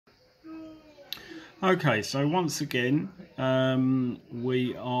Okay, so once again,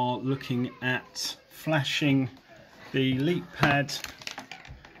 we are looking at flashing the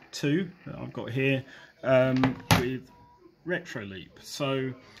LeapPad2 that I've got here with Retroleap.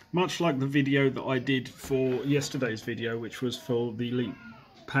 So much like the video that I did for yesterday's video, which was for the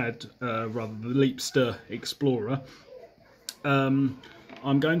LeapPad, rather the Leapster Explorer,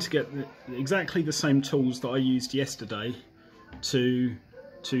 I'm going to get exactly the same tools that I used yesterday to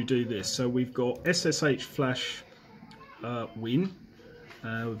do this. So we've got SSH Flash Win,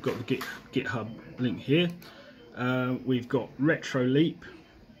 we've got the GitHub link here, we've got Retroleap,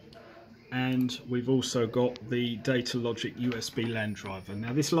 and we've also got the Data Logic USB LAN driver.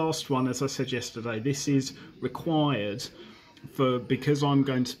 Now this last one, as I said yesterday, this is required because I'm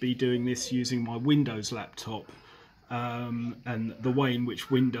going to be doing this using my Windows laptop, and the way in which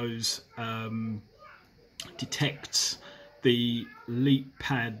Windows detects the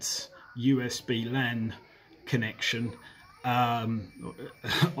LeapPad's USB LAN connection,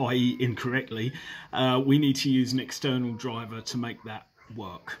 i.e. incorrectly, we need to use an external driver to make that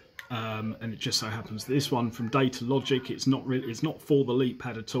work. And it just so happens this one from Data Logic, it's not for the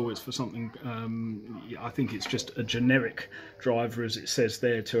LeapPad at all. It's for something, I think it's just a generic driver, as it says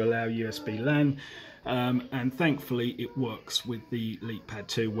there, to allow USB LAN. And thankfully it works with the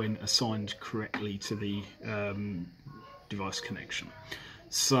LeapPad2 when assigned correctly to the device connection.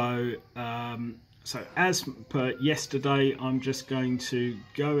 So so as per yesterday, I'm just going to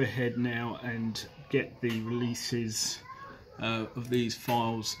go ahead now and get the releases of these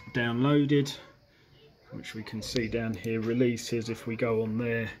files downloaded, which we can see down here, releases, if we go on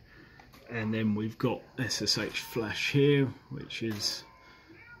there, and then we've got SSH Flash here, which is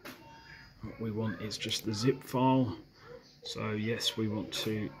what we want, is just the zip file. So yes, we want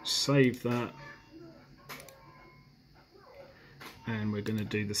to save that, and we're going to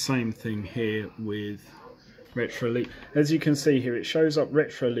do the same thing here with Retroleap. As you can see here, it shows up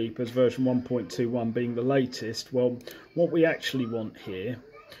Retroleap as version 1.21 being the latest. Well, what we actually want here,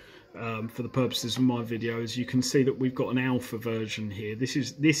 for the purposes of my video, is you can see that we've got an alpha version here. This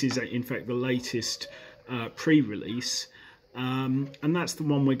is in fact the latest pre-release, and that's the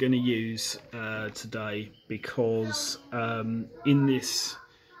one we're going to use today, because in this,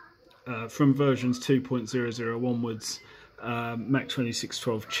 from versions 2.00 onwards, Mac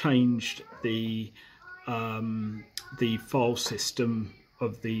 2612 changed the file system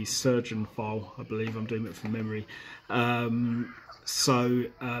of the surgeon file. I believe I'm doing it from memory. So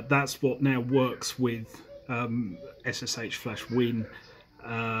that's what now works with SSH Flash Win.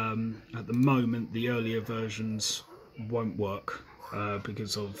 At the moment, the earlier versions won't work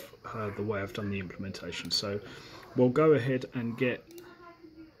because of the way I've done the implementation. So we'll go ahead and get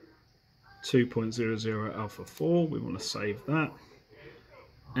 2.00 Alpha 4. We want to save that.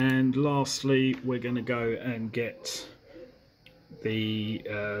 And lastly, we're going to go and get the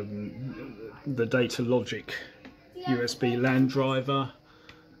Data Logic USB LAN driver,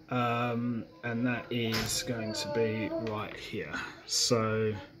 and that is going to be right here.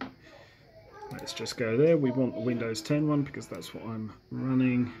 So let's just go there. We want the Windows 10 one because that's what I'm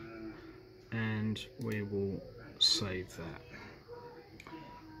running, and we will save that.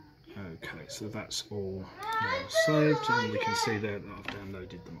 Okay, so that's all now saved, and we can see there that I've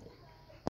downloaded them all.